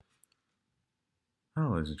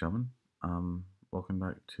Hello, ladies and gentlemen. Welcome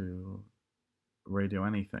back to Radio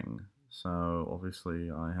Anything. So, obviously,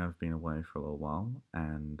 I have been away for a little while,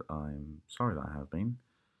 and I'm sorry that I have been.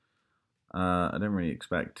 I didn't really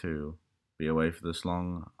expect to be away for this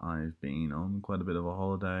long. I've been on quite a bit of a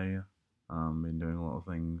holiday, been doing a lot of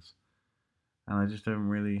things, and I just haven't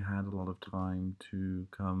really had a lot of time to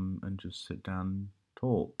come and just sit down and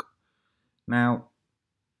talk. Now,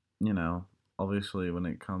 you know, obviously, when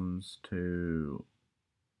it comes to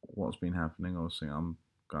what's been happening, obviously, I'm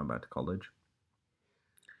going back to college.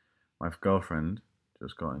 My girlfriend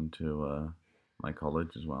just got into my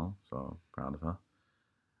college as well, so proud of her.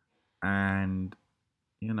 And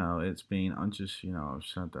it's been. I'm just, I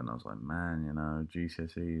was sat there and I was like, man,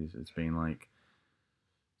 GCSEs. It's been like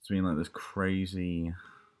this crazy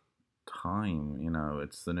time.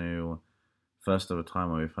 It's the new first ever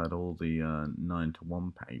time where we've had all the 9 to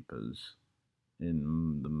 1 papers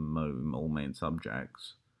in the all main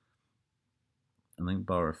subjects. I think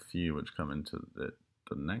bar a few which come into the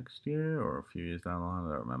next year or a few years down the line. I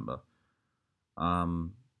don't remember.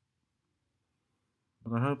 Um,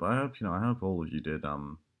 But I hope all of you did,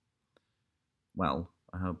 well.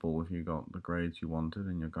 I hope all of you got the grades you wanted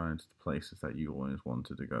and you're going to the places that you always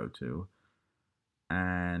wanted to go to.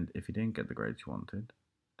 And if you didn't get the grades you wanted,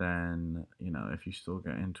 then, if you still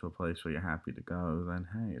get into a place where you're happy to go, then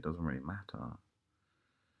hey, it doesn't really matter.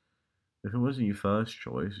 If it wasn't your first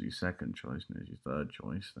choice, your second choice, and it was your third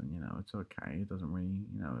choice, then, it's okay. It doesn't really,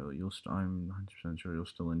 I'm 100% sure you'll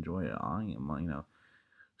still enjoy it.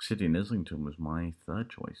 City and Islington was my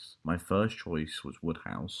third choice. My first choice was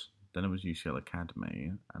Woodhouse, then it was UCL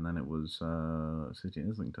Academy, and then it was City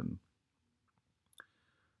and Islington.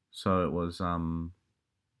 So it was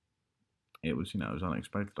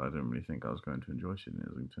unexpected. I didn't really think I was going to enjoy City and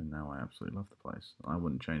Islington. Now I absolutely love the place. I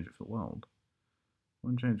wouldn't change it for the world.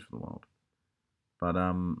 Wouldn't change it for the world. But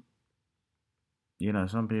some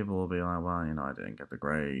people will be like, well, I didn't get the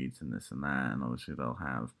grades and this and that, and obviously they'll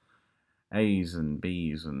have A's and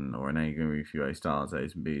B's and or an A gonna be a few A stars,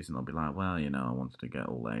 A's and B's, and I'll be like, well, I wanted to get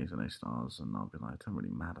all A's and A stars, and I'll be like, it doesn't really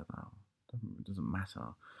matter though. It doesn't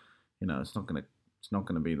matter. It's not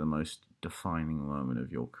gonna be the most defining moment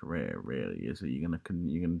of your career, really, is it? You're gonna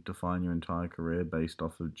define your entire career based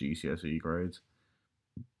off of GCSE grades?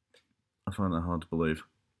 I find that hard to believe.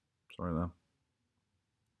 Sorry there,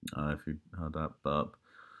 if you heard that burp.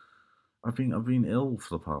 I've been ill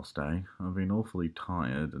for the past day. I've been awfully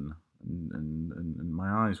tired and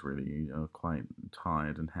my eyes really are quite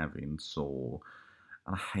tired and heavy and sore.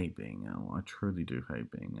 And I hate being ill. I truly do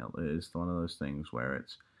hate being ill. It is one of those things where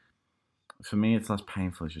for me, it's less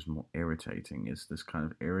painful. It's just more irritating. It's this kind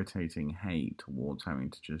of irritating hate towards having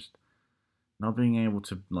to just not being able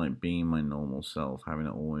to like be my normal self, having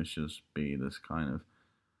to always just be this kind of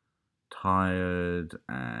tired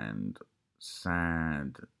and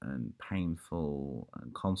sad and painful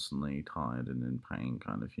and constantly tired and in pain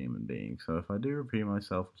kind of human being. So if I do repeat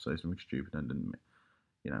myself or say something stupid and didn't,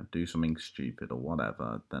 do something stupid or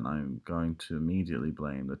whatever, then I'm going to immediately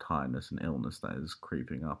blame the tiredness and illness that is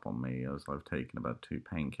creeping up on me as I've taken about 2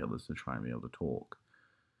 painkillers to try and be able to talk.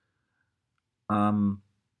 Um,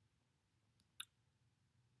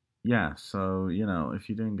 Yeah, so if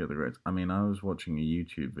you didn't get the grades, I mean, I was watching a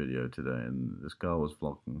YouTube video today, and this girl was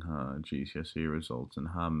vlogging her GCSE results, and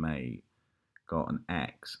her mate got an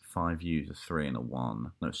X, 5 U's, a three, and a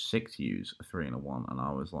one. No, 6 U's, a three, and a one, and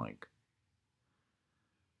I was like,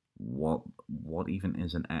 what? What even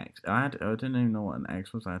is an X? I didn't even know what an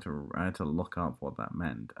X was. I had to look up what that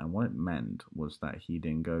meant, and what it meant was that he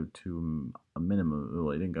didn't go to a minimum.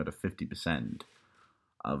 Well, he didn't go to 50%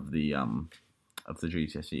 of the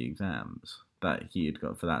GCSE exams that he had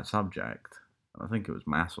got for that subject. I think it was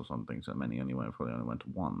maths or something, so probably only went to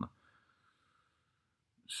one.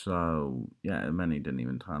 So yeah, many didn't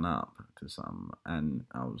even turn up to some, and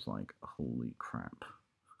I was like, holy crap!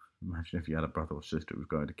 Imagine if you had a brother or sister who was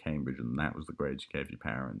going to Cambridge and that was the grades you gave your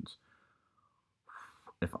parents.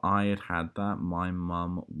 If I had had that, my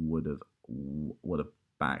mum would have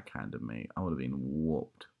backhanded me. I would have been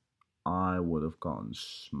whooped. I would have gotten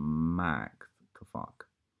smacked to fuck.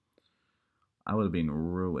 I would have been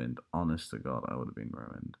ruined. Honest to God, I would have been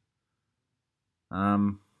ruined.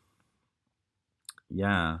 Um,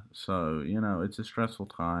 yeah. So it's a stressful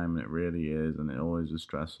time. It really is, and it always is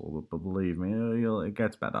stressful. But believe me, it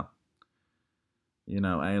gets better.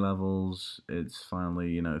 A levels. It's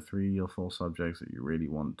finally 3 or 4 subjects that you really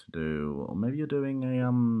want to do, or maybe you're doing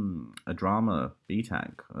a drama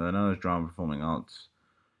BTEC. I know there's drama performing arts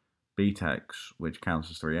BTECs, which counts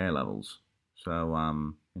as 3 A levels. So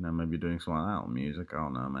maybe you're doing something like that, or music. I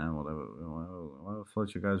don't know, man. Whatever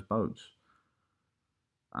floats your guys' boats.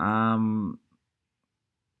 Um,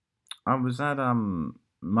 I was at my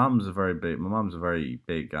mum's a very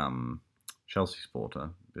big Chelsea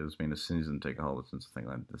supporter. There's been a season ticket holder since I think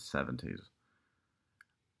like the 70s,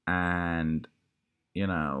 and you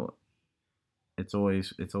know it's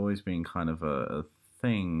always been kind of a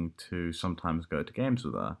thing to sometimes go to games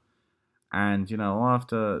with her. And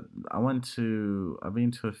after I've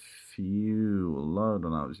been to a few, a load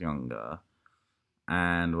when I was younger,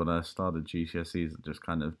 and when I started GCSEs, it just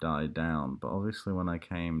kind of died down. But obviously, when I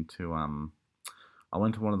came to I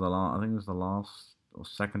went to one of the last, I think it was the last or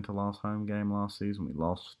second to last home game last season. We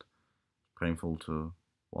lost, painful to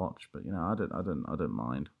watch, but I didn't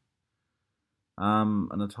mind.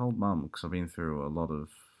 And I told mum because I've been through a lot of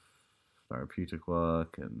therapeutic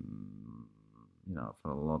work, and I've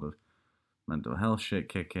had a lot of mental health shit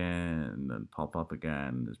kick in and pop up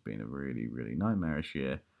again. It's been a really, really nightmarish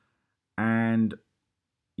year, and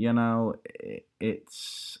it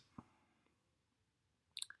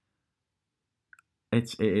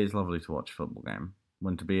is lovely to watch a football game.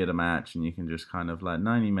 When to be at a match and you can just kind of like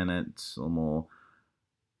 90 minutes or more,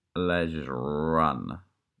 let it just run.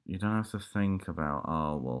 You don't have to think about,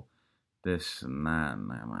 oh well, this and that,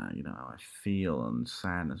 and how I feel and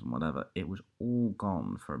sadness and whatever. It was all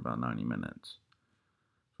gone for about 90 minutes.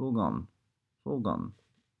 It's all gone. It's all gone.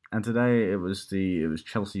 And today it was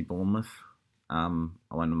Chelsea Bournemouth. I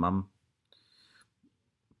went with mum.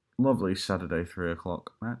 Lovely Saturday 3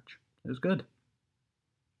 o'clock match. It was good.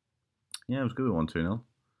 Yeah, it was good. We won 2-0.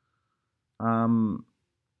 Um,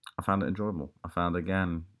 I found it enjoyable. I found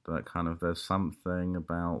again that kind of there's something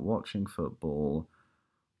about watching football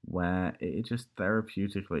where it just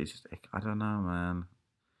therapeutically, it's just I don't know, man.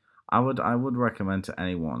 I would recommend to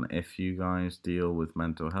anyone if you guys deal with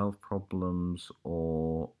mental health problems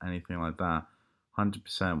or anything like that.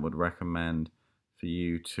 100% would recommend for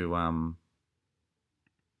you to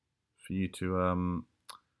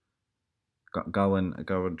go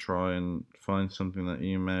and try and find something that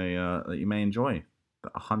you may enjoy.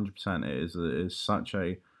 100%, it is such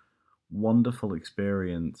a wonderful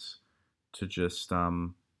experience to just to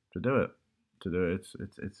do it.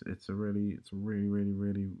 It's a really really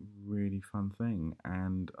really really fun thing,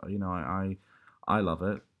 and I love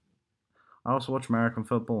it. I also watch American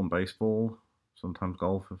football and baseball, sometimes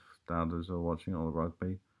golf if dad is watching, or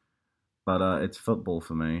rugby. But it's football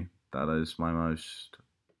for me. That is my most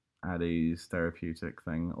at ease therapeutic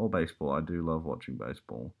thing. Or baseball. I do love watching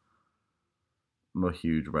baseball. I'm a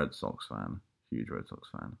huge Red Sox fan. Huge Red Sox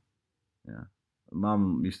fan. Yeah.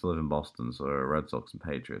 Mum used to live in Boston, so a Red Sox and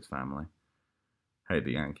Patriots family. Hate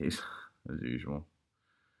the Yankees, as usual.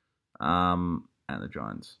 And the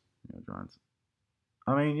Giants. Giants.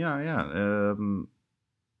 I mean, yeah.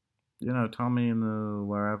 Tell me in the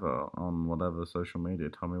wherever on whatever social media.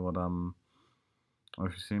 Tell me what or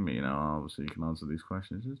if you see me, obviously you can answer these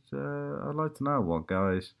questions. I'd like to know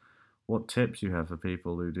what tips you have for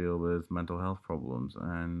people who deal with mental health problems,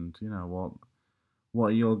 and what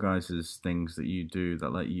are your guys' things that you do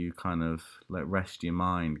that let you kind of let rest your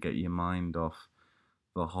mind, get your mind off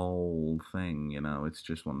the whole thing. It's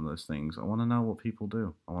just one of those things. I want to know what people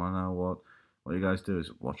do. I want to know what you guys do. Is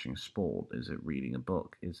it watching sport? Is it reading a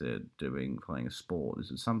book? Is it playing a sport?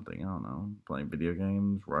 Is it something? I don't know. Playing video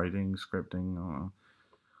games, writing, scripting. I don't know.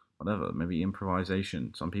 Whatever. Maybe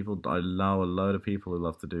improvisation. Some people, I know a load of people who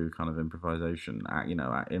love to do kind of improvisation,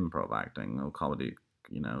 improv acting or comedy.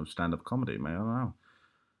 Stand up comedy. Maybe I don't know.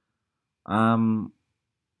 Um,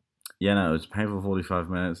 no, it's a painful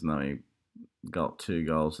 45 minutes, and then we got 2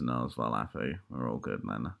 goals, and I was well happy. We're all good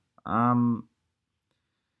then. Um,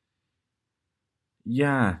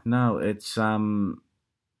 yeah, no, it's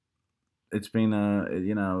been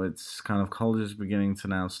it's kind of college is beginning to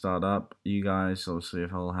now start up. You guys obviously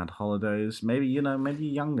have all had holidays. Maybe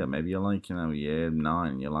younger. Maybe you're like year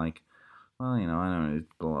 9. You're like, well, I don't know,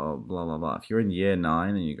 blah blah blah blah. If you're in year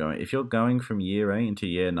 9 and if you're going from year 8 into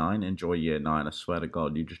year 9, enjoy year 9. I swear to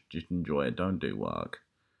God, you just enjoy it. Don't do work.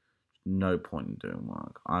 No point in doing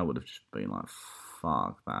work. I would have just been like,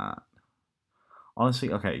 fuck that.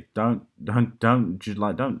 Honestly, okay, don't just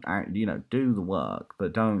like don't act, do the work,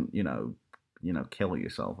 but don't kill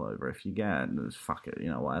yourself over. If you get, just fuck it,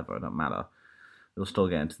 whatever, it don't matter. You'll still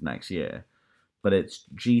get into the next year. But it's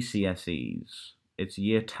GCSEs. It's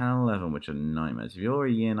year 10 and 11, which are nightmares. If you're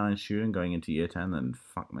a year 9 student going into year 10, then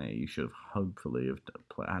fuck me, you should have hopefully have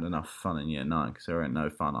had enough fun in year 9, because there ain't no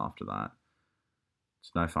fun after that.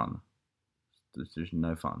 It's no fun. There's just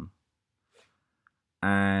no fun.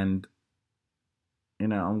 And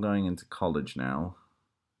I'm going into college now,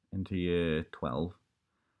 into year 12,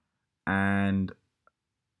 and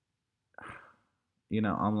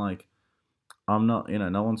I'm like, I'm not,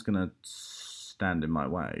 no one's gonna stand in my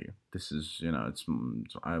way. This is,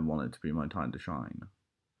 I want it to be my time to shine.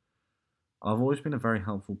 I've always been a very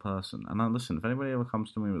helpful person, and listen, if anybody ever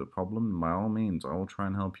comes to me with a problem, by all means, I will try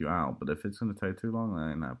and help you out. But if it's gonna take too long,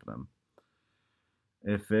 that ain't happening.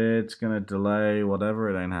 If it's gonna delay whatever,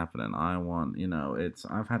 it ain't happening. I want,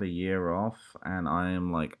 I've had a year off, and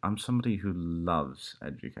I'm somebody who loves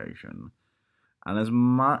education. And as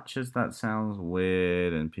much as that sounds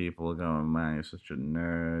weird and people are going, man, you're such a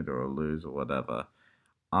nerd or a loser or whatever,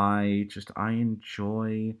 I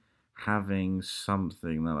enjoy having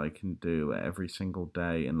something that I can do every single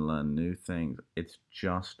day and learn new things. It's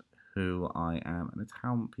just who I am, and it's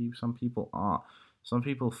how some people are. Some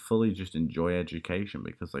people fully just enjoy education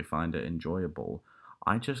because they find it enjoyable.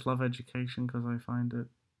 I just love education because I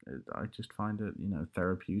just find it,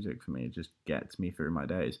 therapeutic for me. It just gets me through my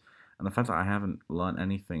days. And the fact that I haven't learned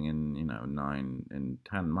anything in,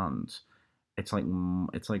 10 months, it's like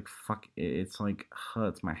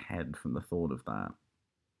hurts my head from the thought of that.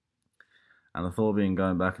 And the thought of being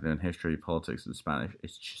going back and doing history, politics, and Spanish,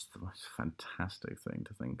 it's just the most fantastic thing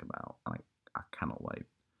to think about. And I cannot wait.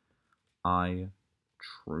 I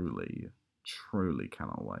truly, truly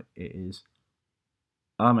cannot wait. It is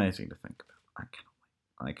amazing to think about. I cannot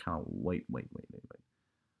wait. I cannot wait, wait, wait, wait, wait.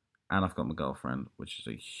 And I've got my girlfriend, which is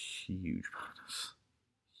a huge bonus.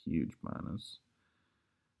 Huge bonus.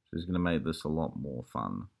 She's going to make this a lot more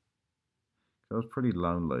fun. I was pretty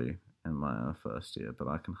lonely in my first year, but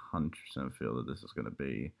I can 100% feel that this is going to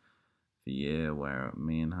be the year where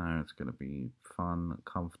me and her, it's going to be fun,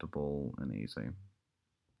 comfortable, and easy.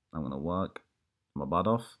 I'm going to work my butt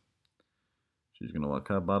off. She's going to work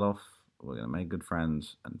her butt off. We're going to make good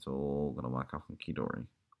friends, and it's all going to work out hunky dory.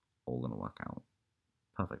 All going to work out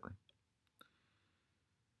perfectly.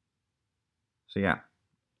 So yeah,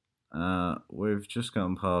 we've just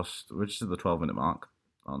gone past, we're just at the 12-minute mark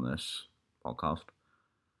on this podcast.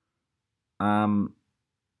 I'm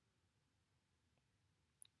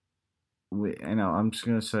just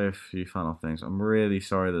gonna say a few final things. I'm really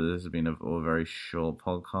sorry that this has been a very short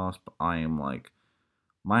podcast, but I am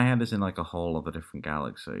my head is in like a whole other different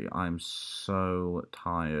galaxy. I'm so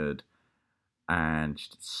tired and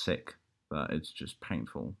just sick that it's just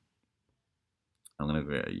painful. I'm gonna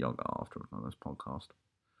go get a yoga after this podcast.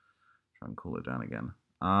 Try and cool it down again.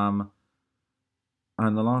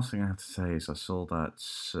 And the last thing I have to say is I saw that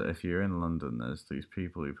if you're in London, there's these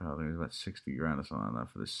people who pay, I think it's about 60 grand or something like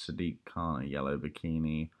that for this Sadiq Khan yellow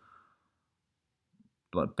bikini,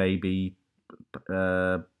 like baby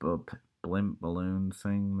blimp balloon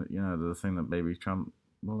thing, that the thing that baby Trump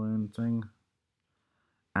balloon thing.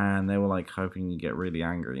 And they were like hoping you get really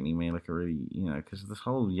angry, and he made like a really, because this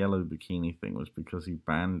whole yellow bikini thing was because he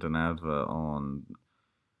banned an advert on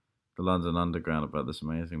the London Underground about this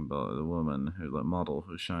amazing woman who, like, model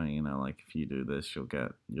who's showing, like, if you do this,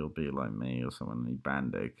 you'll be like me or someone. And he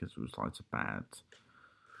banned it because it was like a bad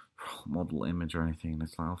model image or anything. And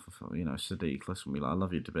it's like, Sadiq, listen, I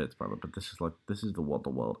love you to bits, brother, but this is what the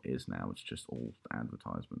world is now. It's just all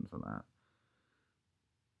advertisement for that.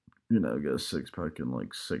 Get a six-pack in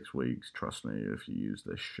like 6 weeks. Trust me, if you use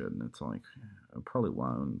this shit. And it's like, it probably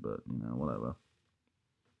won't, but whatever.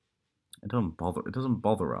 It doesn't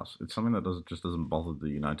bother us. It's something that just doesn't bother the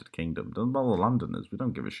United Kingdom. It doesn't bother Londoners. We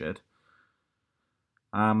don't give a shit.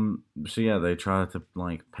 So yeah, they tried to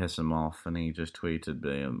like piss him off, and he just tweeted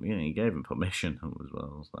me, and he gave him permission as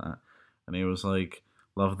well as that, and he was like,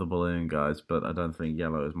 "Love the balloon, guys, but I don't think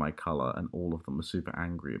yellow is my color," and all of them were super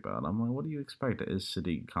angry about it. I'm like, what do you expect? It is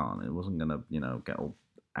Sadiq Khan. It wasn't gonna, get all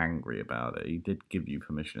angry about it. He did give you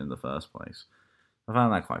permission in the first place. I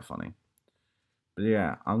found that quite funny. But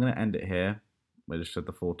yeah, I'm going to end it here. We're just at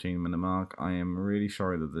the 14-minute mark. I am really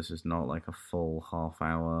sorry that this is not like a full half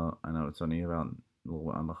hour. I know it's only about a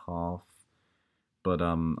little bit under half. But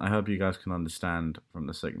I hope you guys can understand from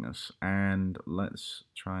the sickness. And let's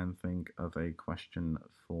try and think of a question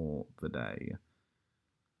for the day.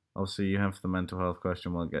 Obviously, you have the mental health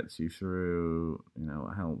question, what gets you through,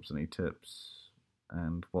 what helps, any tips,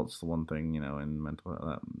 and what's the one thing, in mental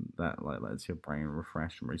health that like lets your brain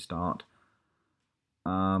refresh and restart.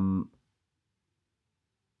 Got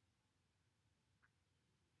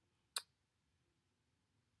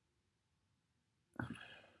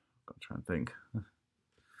to try and think.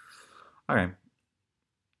 Okay.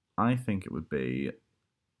 I think it would be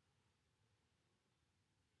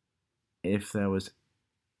if there was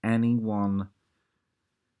anyone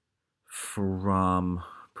from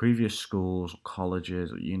previous schools, or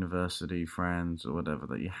colleges, or university friends, or whatever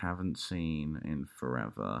that you haven't seen in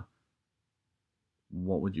forever,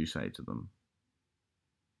 what would you say to them?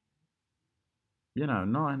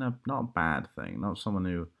 not a bad thing, not someone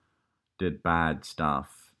who did bad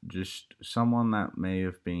stuff, just someone that may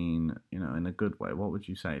have been, in a good way. What would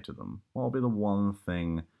you say to them? What would be the one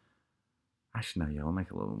thing? Actually, no, yeah, I'll make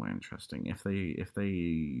it a little more interesting. If they,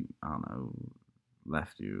 I don't know,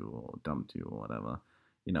 left you or dumped you or whatever,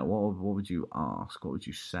 what would you ask? What would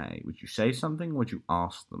you say? Would you say something? Would you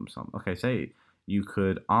ask them something? Okay, say you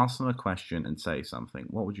could ask them a question and say something.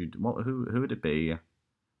 What would you do? Who would it be?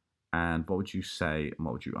 And what would you say? And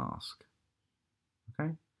what would you ask?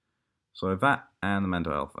 Okay. So that and the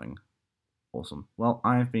mental health thing. Awesome. Well,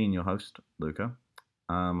 I've been your host, Luca.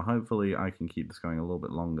 Hopefully I can keep this going a little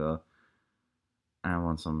bit longer, and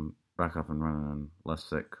once I'm back up and running and less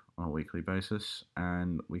sick on a weekly basis,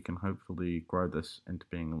 and we can hopefully grow this into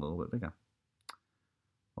being a little bit bigger.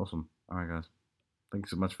 Awesome. All right, guys.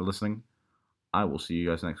 Thanks so much for listening. I will see you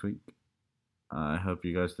guys next week. I hope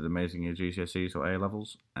you guys did amazing in your GCSEs or A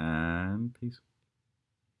levels, and peace.